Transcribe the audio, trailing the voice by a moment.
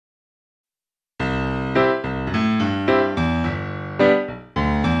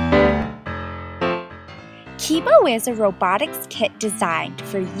KIBO is a robotics kit designed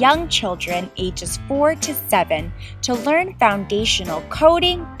for young children ages 4 to 7 to learn foundational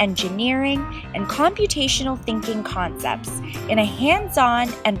coding, engineering, and computational thinking concepts in a hands-on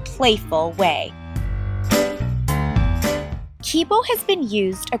and playful way. KIBO has been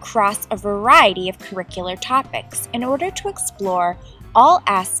used across a variety of curricular topics in order to explore all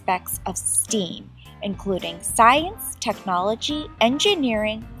aspects of STEAM, including science, technology,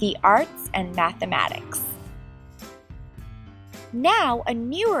 engineering, the arts, and mathematics. Now, a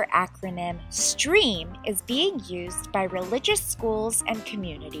newer acronym, STREAM, is being used by religious schools and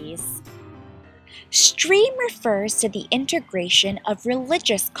communities. STREAM refers to the integration of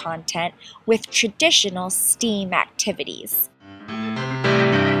religious content with traditional STEAM activities.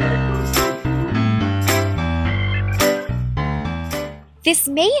 This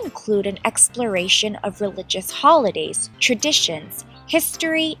may include an exploration of religious holidays, traditions,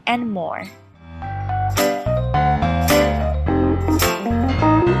 history, and more.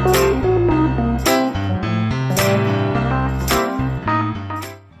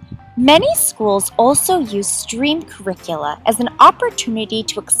 Many schools also use STREAM curricula as an opportunity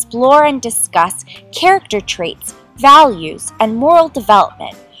to explore and discuss character traits, values, and moral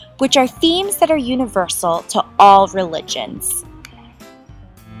development, which are themes that are universal to all religions.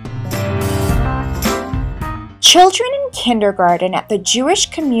 Children in kindergarten at the Jewish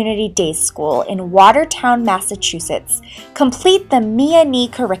Community Day School in Watertown, Massachusetts, complete the Me&E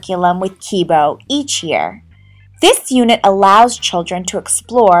curriculum with KIBO each year. This unit allows children to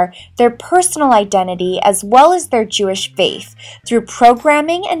explore their personal identity as well as their Jewish faith through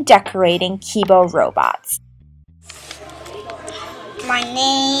programming and decorating KIBO robots. My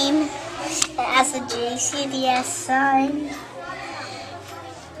name has a JCDS sign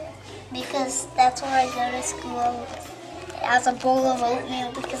because that's where I go to school. It has a bowl of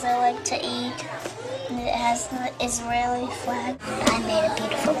oatmeal because I like to eat. And it has the Israeli flag. I made a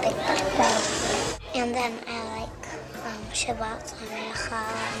beautiful big background. And then I like Shabbat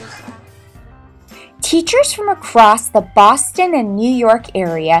and Teachers from across the Boston and New York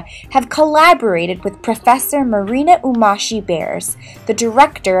area have collaborated with Professor Marina Umashi Bears, the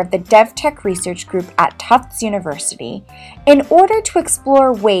director of the DevTech Research Group at Tufts University, in order to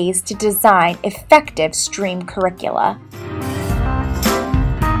explore ways to design effective STREAM curricula.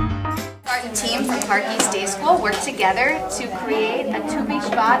 The team from Park East Day School worked together to create a Tu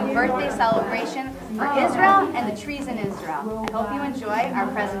B'Shvat birthday celebration for Israel and the trees in Israel. I hope you enjoy our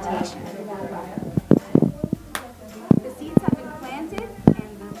presentation. The seeds have been planted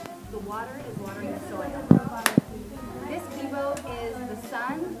and the water is watering the soil. This KIBO is the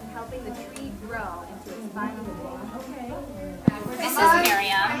sun helping the tree grow into its final form. This is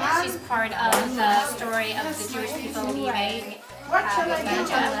Miriam. She's part of the story of the Jewish people leaving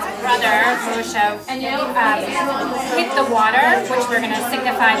Egypt. Brother Moshe hit the water, which we're going to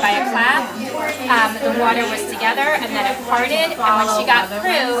signify by a clap. The water was together and then it parted, and when she got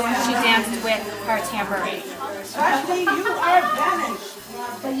through, she danced with her tambourine.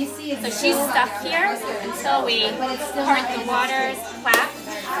 So she's stuck here until we part the waters, clap,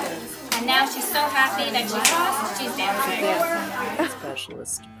 and now she's so happy that she crossed, she's dancing.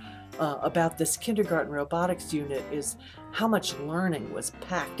 Specialist about this kindergarten robotics unit is how much learning was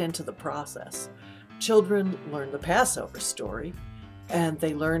packed into the process. Children learned the Passover story, and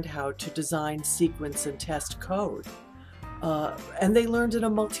they learned how to design, sequence, and test code. And they learned in a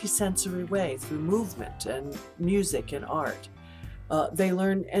multisensory way through movement and music and art. They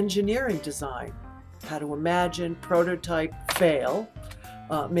learned engineering design, how to imagine, prototype, fail,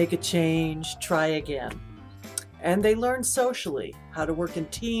 make a change, try again. And they learned socially, how to work in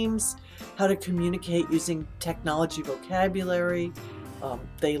teams, how to communicate using technology vocabulary.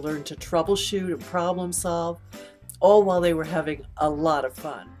 They learned to troubleshoot and problem solve, all while they were having a lot of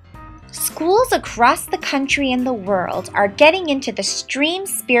fun. Schools across the country and the world are getting into the STREAM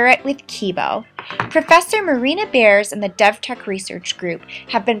spirit with KIBO. Professor Marina Bears and the DevTech Research Group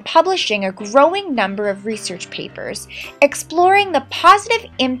have been publishing a growing number of research papers exploring the positive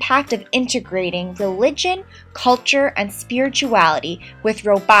impact of integrating religion, culture, and spirituality with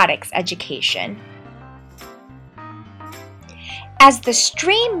robotics education. As the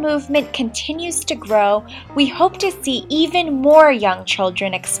STREAM movement continues to grow, we hope to see even more young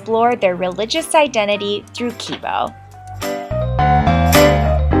children explore their religious identity through KIBO.